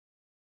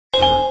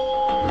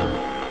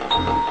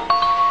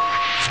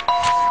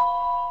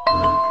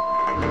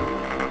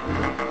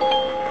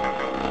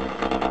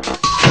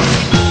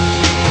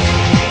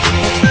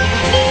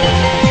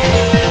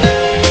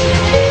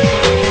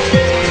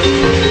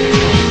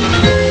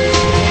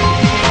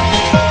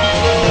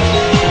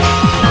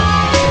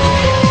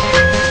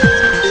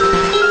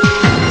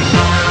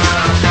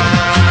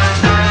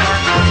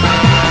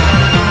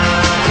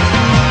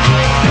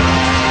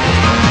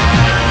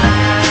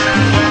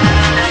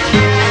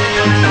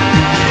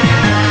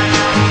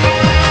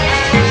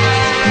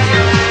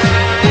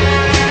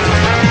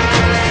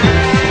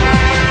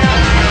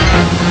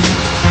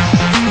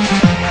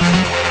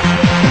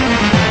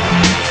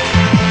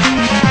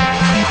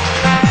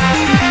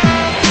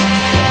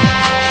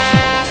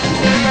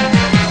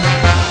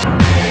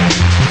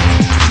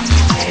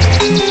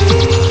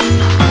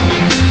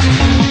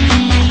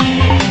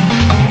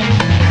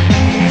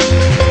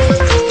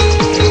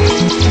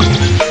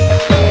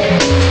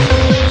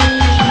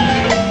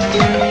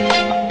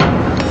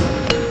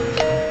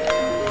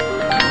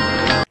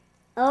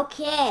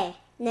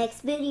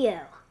next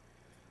video.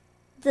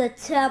 The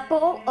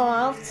Temple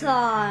of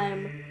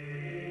Time.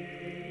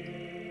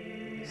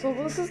 So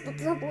this is the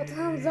Temple of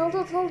Time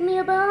Zelda told me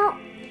about?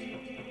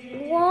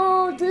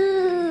 Whoa,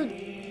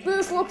 dude.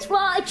 This looks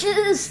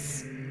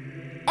righteous.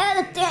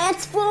 And a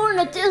dance floor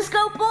and a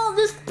disco ball.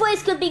 This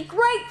place could be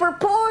great for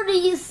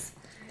parties.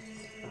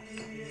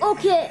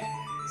 Okay,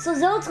 so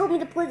Zelda told me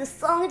to play the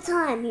Song of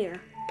Time here.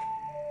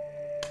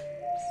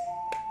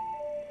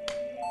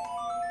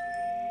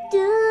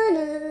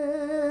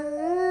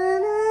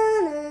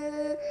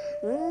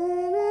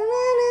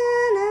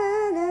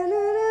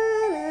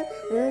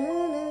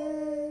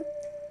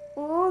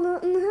 Oh,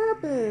 nothing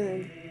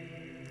happened.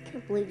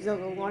 Can't believe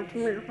Zelda launched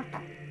me.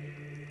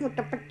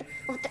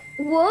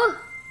 What?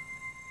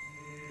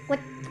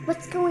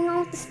 What's going on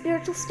with the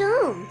spiritual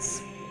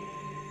stones?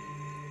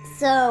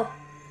 So,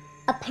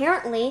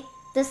 apparently,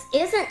 this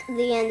isn't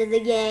the end of the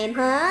game,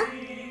 huh?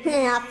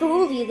 I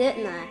fooled you,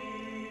 didn't I?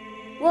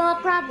 Well,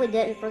 I probably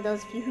didn't for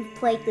those of you who've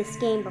played this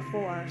game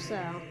before, so.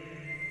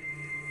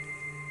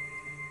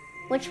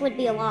 Which would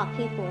be a lot of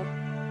people.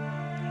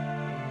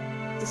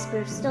 The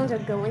spiritual stones are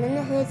going in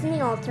the heads in the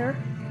altar,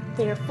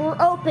 therefore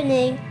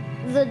opening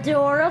the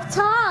door of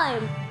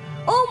time.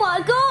 Oh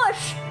my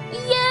gosh!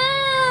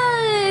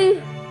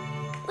 Yay!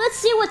 Let's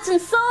see what's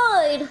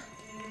inside.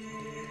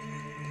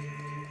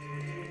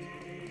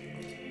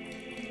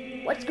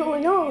 What's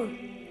going on?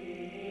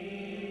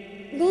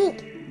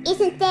 Link,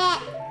 isn't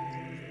that...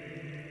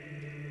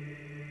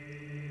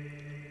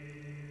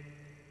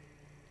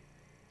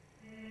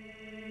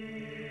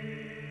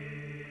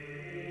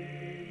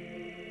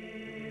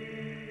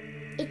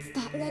 It's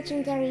that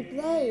legendary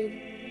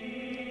blade.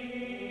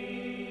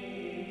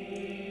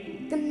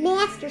 The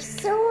Master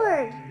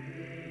Sword.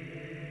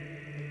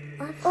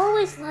 I've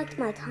always liked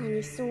my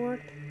tiny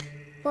sword,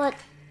 but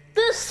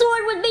this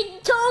sword would be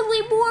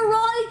totally more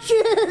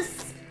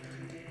righteous.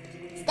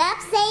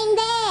 Stop saying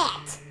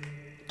that.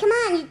 Come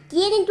on,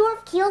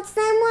 Ganondorf killed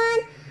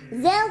someone.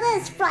 Zelda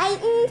is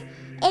frightened,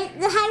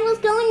 and the Hyrule's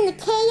going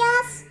into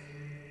chaos.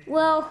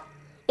 Well,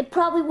 it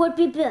probably would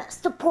be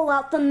best to pull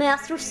out the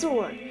Master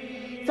Sword.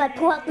 If I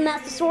pull out the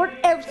Master Sword,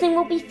 everything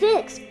will be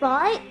fixed,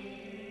 right?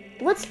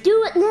 Let's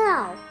do it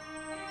now.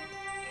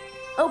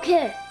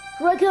 Okay,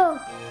 here I go.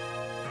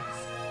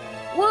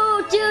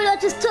 Whoa, dude, I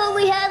just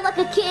totally had like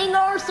a King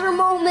Arthur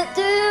moment,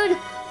 dude.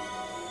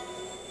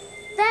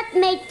 That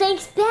made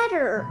things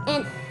better.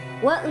 And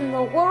what in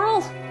the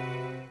world?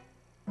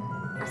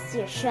 I see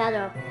a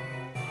shadow.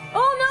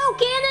 Oh no,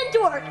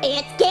 Ganondorf!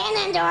 It's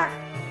Ganondorf!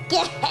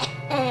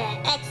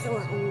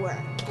 Excellent work.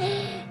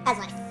 As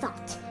I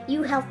thought,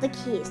 you held the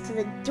keys to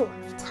the door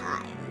of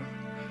time.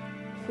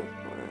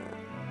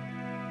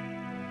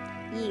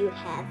 You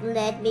have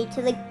led me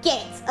to the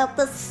gates of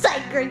the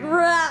sacred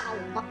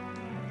realm.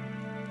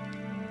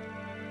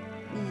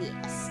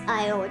 Yes,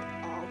 I owe it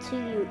all to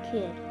you,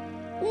 kid.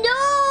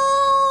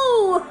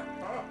 No!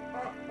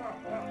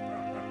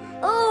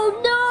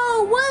 Oh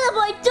no! What have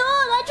I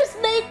done? I just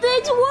made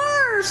things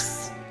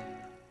worse!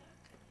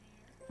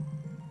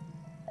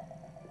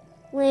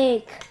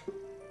 Link,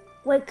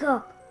 wake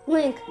up.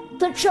 Link,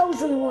 the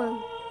chosen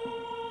one.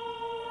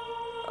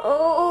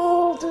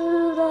 Oh,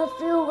 dude, I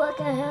feel like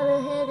I had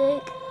a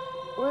headache.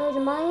 Wait,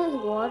 am I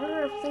in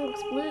water? Everything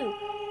looks blue.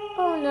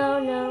 Oh no,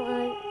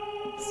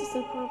 I see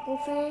some purple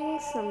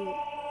things, some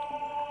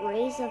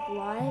rays of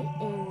light,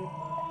 and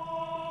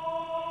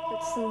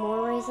some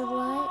more rays of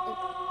light.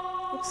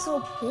 It looks so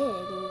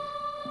big.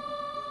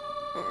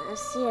 And I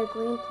see a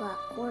green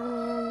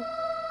platform,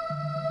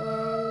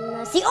 and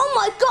I see, oh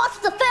my gosh,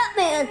 the fat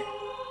man!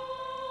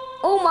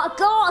 Oh my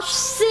gosh,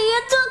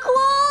 Santa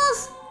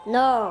Claus?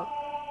 No,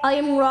 I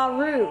am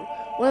Raru,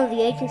 one of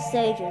the ancient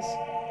sages.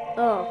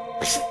 Oh,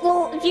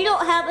 well, if you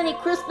don't have any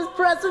Christmas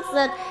presents,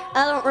 then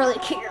I don't really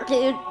care,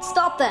 dude.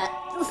 Stop that.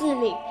 Listen to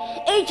me.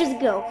 Ages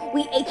ago,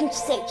 we ancient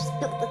sages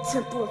built the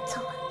Temple of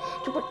Time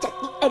to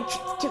protect the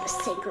entrance to the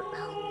sacred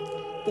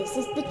realm. This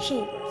is the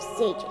Chamber of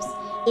Sages,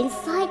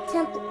 inside the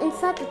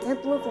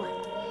Temple of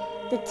Light.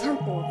 The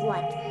Temple of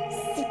Light,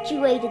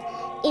 situated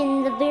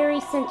in the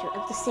very center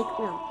of the sacred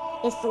realm,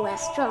 is the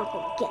last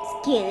stronghold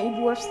against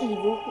Ganondorf's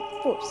evil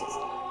forces.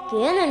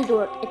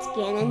 It's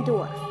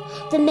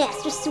Ganondorf, the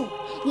Master Sword,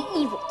 the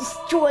evil,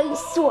 destroying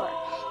sword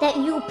that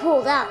you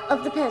pulled out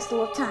of the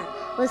pedestal of time,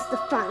 was the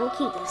final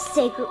key to the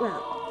sacred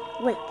realm.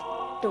 Link,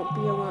 don't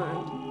be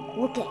alarmed.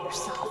 Look at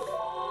yourself.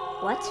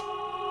 What?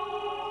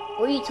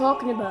 What are you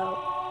talking about?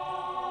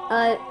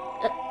 I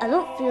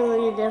don't feel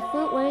any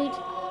different. Wait.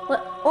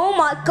 What? Oh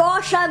my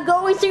gosh, I'm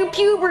going through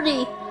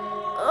puberty.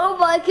 Oh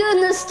my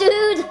goodness,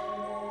 dude.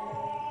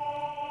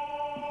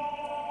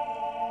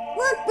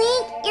 Look,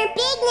 Link, you're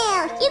big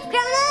now. You've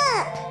grown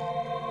up.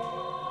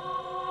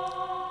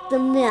 The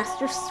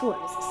Master Sword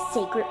is a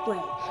sacred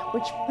blade,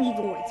 which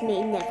evil ones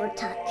may never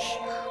touch.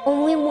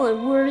 Only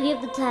one worthy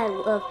of the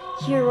title of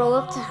Hero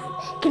of Time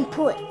can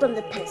pull it from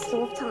the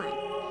pedestal of time.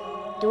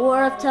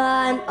 Door of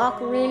Time,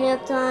 Ocarina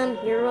of Time,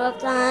 Hero of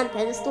Time,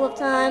 Pedestal of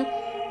Time.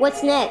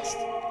 What's next?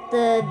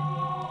 The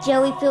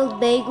jelly-filled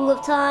bagel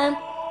of time?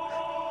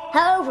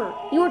 However,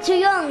 you are too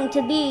young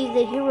to be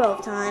the hero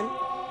of time.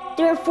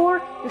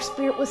 Therefore, your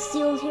spirit was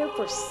sealed here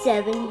for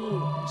 7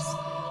 years.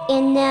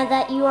 And now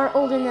that you are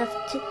old enough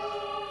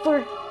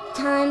the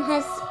time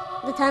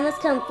has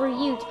come for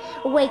you to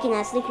awaken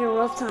as the hero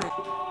of time.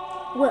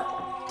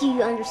 Well, do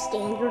you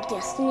understand your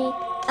destiny?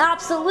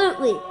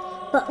 Absolutely!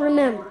 But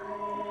remember,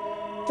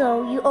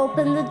 though you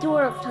open the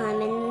door of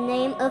time in the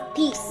name of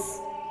peace,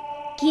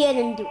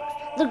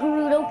 Ganondorf, the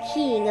Gerudo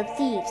King of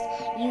Thieves,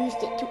 used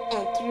it to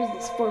enter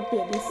this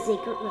forbidden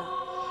sacred realm.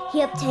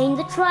 He obtained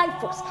the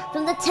Triforce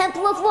from the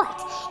Temple of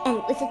Light,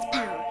 and with its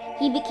power,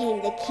 he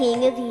became the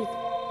King of Evil.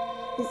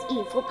 His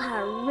evil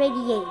power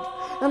radiated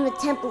from the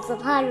temples of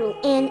Hyrule,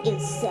 and in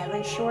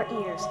 7 short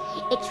years,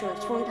 it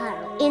transformed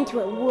Hyrule into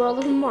a world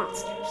of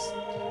monsters.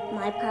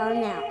 My power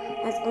now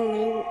has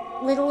only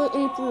little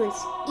influence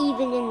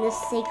even in this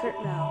sacred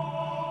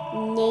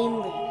realm,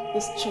 namely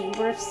this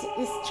chamber of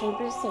sages.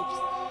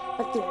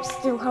 But there is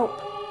still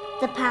hope.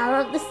 The power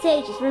of the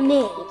sages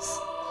remains.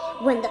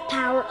 When the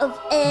power of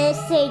the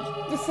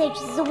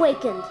sages is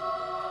awakened,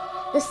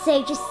 the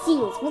sages'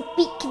 seals will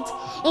be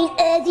contained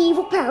as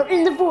evil power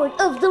in the void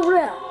of the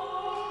realm.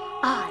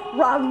 I,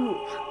 Rauru,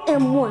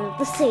 am one of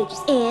the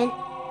sages, and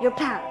your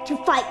power to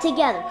fight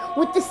together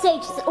with the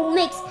sages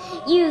makes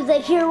you the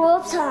hero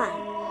of time.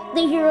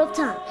 The hero of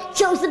time,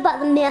 chosen by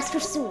the Master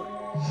Sword.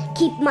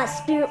 Keep my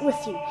spirit with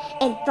you,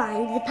 and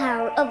find the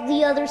power of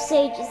the other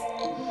sages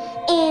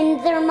and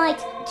their might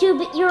to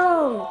be your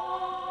own.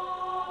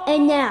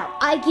 And now,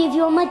 I give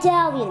you a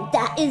medallion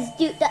that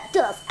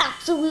does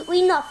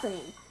absolutely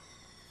nothing.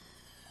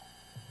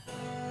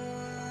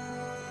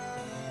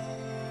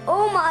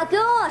 Oh my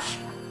gosh!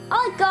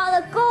 I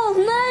got a gold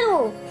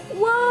medal!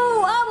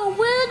 Whoa, I'm a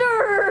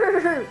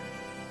winner!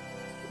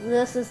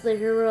 This is the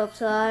hero of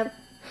time.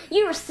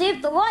 You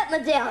received the light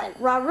medallion.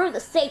 Rauru the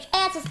sage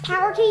adds his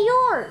power to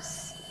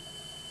yours.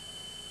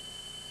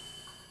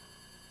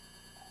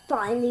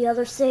 Find the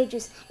other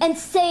sages and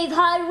save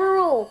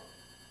Hyrule.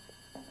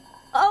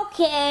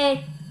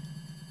 Okay.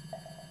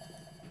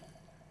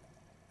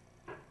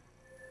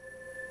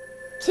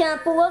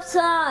 Temple of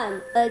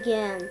Time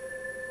again.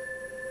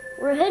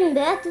 We're heading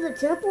back to the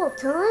Temple of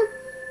Time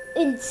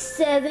in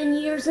 7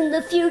 years in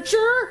the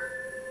future.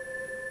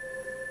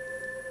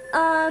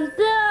 I'm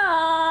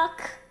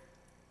back.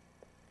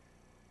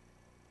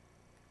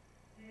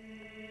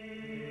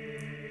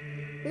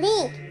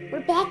 Link,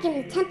 we're back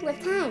in the Temple of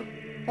Time.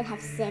 But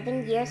have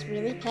 7 years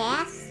really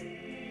passed?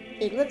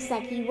 It looks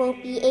like you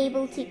won't be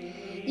able to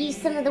use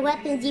some of the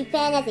weapons you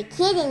found as a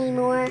kid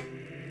anymore.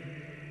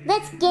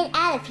 Let's get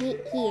out of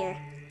here.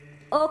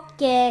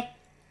 Okay.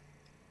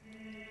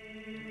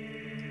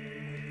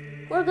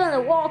 We're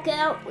gonna walk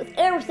out with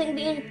everything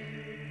being...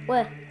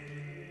 Well,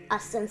 I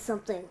sense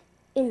something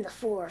in the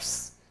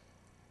Force.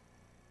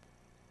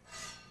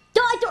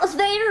 Die, Darth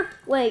Vader!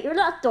 Wait, you're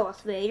not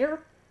Darth Vader.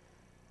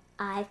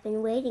 I've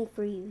been waiting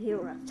for you,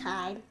 hero of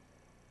time.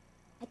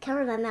 I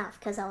covered my mouth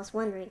because I was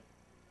wondering,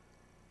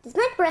 does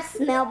my breath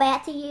smell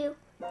bad to you?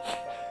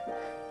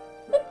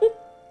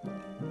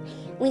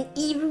 When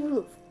evil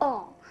rules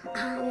all,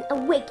 an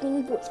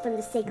awakening voice from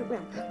the sacred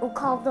realm will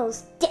call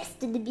those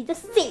destined to be the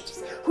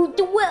sages who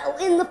dwell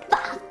in the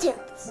 5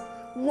 temples.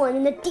 One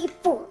in a deep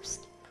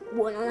forest,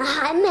 one on a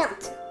high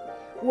mountain,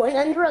 one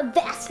under a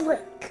vast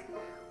lake,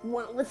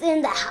 one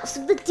within the house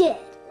of the dead,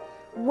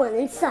 one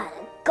inside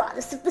a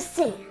goddess of the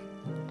sand.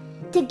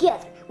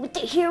 Together with the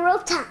hero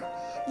of time,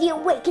 the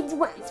awakened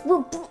ones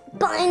will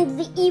bind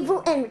the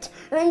evil and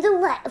return the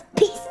light of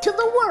peace to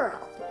the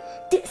world.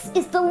 This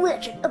is the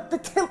legend of the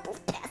temples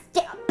passed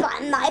down by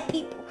my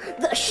people,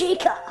 the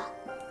Sheikah.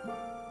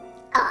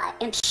 I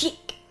am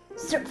Sheik,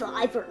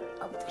 survivor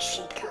of the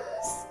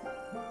Sheikahs.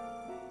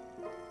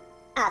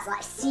 As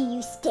I see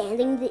you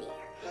standing there,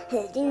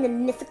 holding the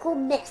mythical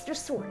Master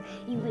Sword,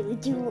 you really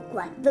do look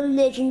like the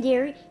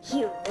legendary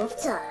hero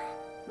of time.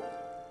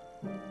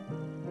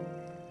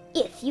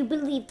 If you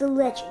believe the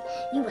legend,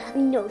 you have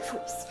no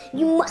choice.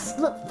 You must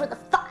look for the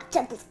 5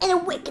 temples and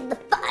awaken the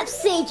 5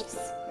 sages.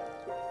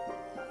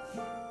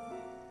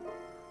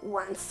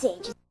 1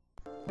 sage.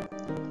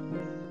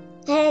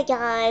 Hey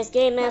guys,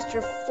 Game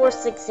Master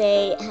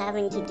 468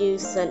 having to do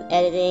some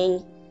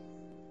editing.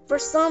 For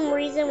some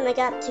reason, when I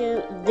got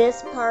to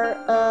this part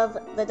of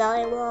the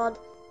dialogue,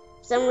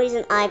 for some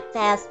reason I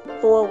fast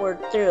forward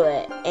through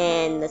it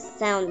and the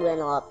sound went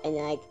off and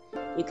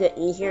you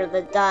couldn't hear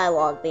the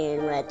dialogue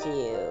being read to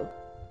you.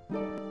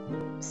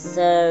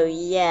 So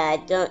yeah, I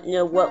don't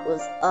know what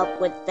was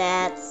up with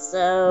that,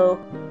 so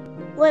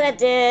what I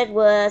did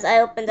was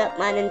I opened up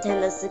my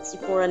Nintendo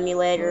 64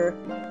 emulator,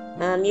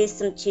 used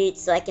some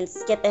cheats so I can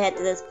skip ahead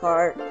to this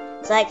part,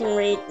 so I can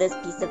read this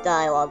piece of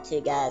dialogue to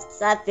you guys,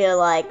 because I feel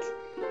like,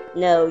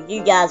 no,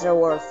 you guys are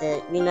worth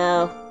it, you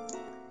know?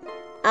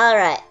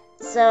 Alright,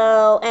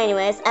 so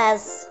anyways,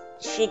 as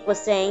Sheik was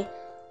saying,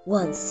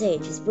 1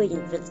 sage is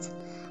waiting for the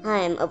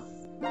time of...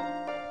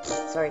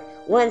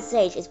 One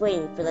sage is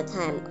waiting for the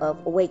time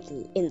of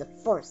awakening in the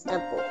Forest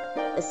Temple.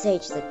 The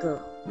sage is a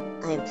girl,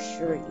 I am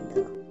sure you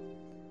know.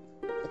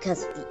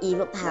 Because of the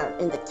evil power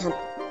in the temple,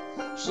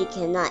 she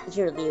cannot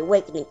hear the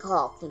awakening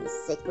call from the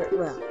sacred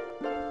realm.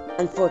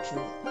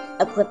 Unfortunately,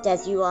 equipped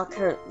as you are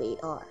currently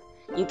are,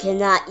 you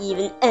cannot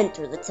even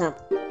enter the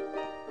temple.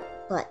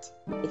 But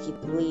if you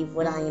believe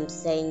what I am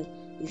saying,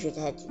 you should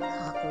head to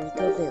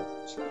Kakariko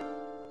Village.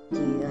 Do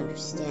you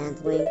understand,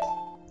 Link?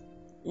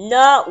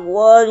 Not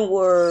one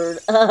word.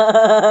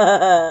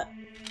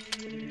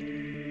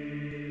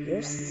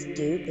 You're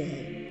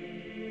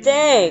stupid.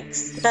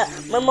 Thanks!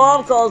 My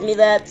mom called me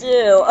that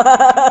too.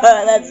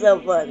 That's so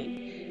funny.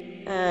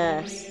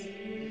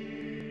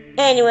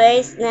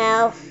 Anyways,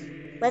 now,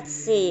 let's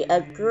see.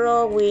 A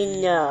girl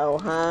we know,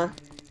 huh?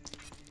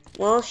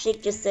 Well, she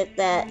just said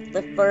that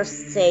the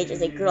first sage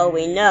is a girl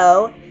we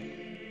know.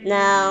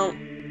 Now,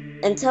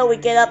 until we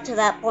get up to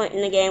that point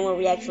in the game where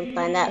we actually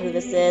find out who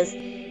this is,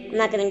 I'm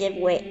not going to give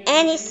away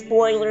any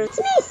spoilers. It's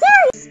me,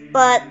 serious!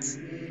 But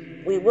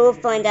we will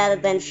find out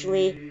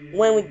eventually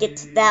when we get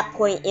to that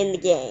point in the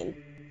game.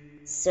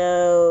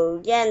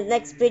 So, yeah, in the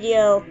next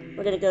video,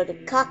 we're going to go to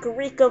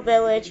Kakariko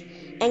Village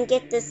and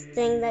get this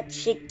thing that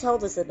Sheik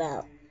told us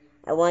about.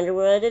 I wonder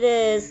what it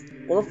is.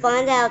 We'll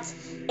find out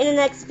in the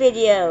next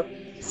video.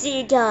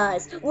 See you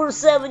guys. We're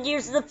 7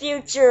 years in the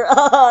future.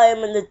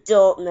 I'm an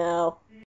adult now.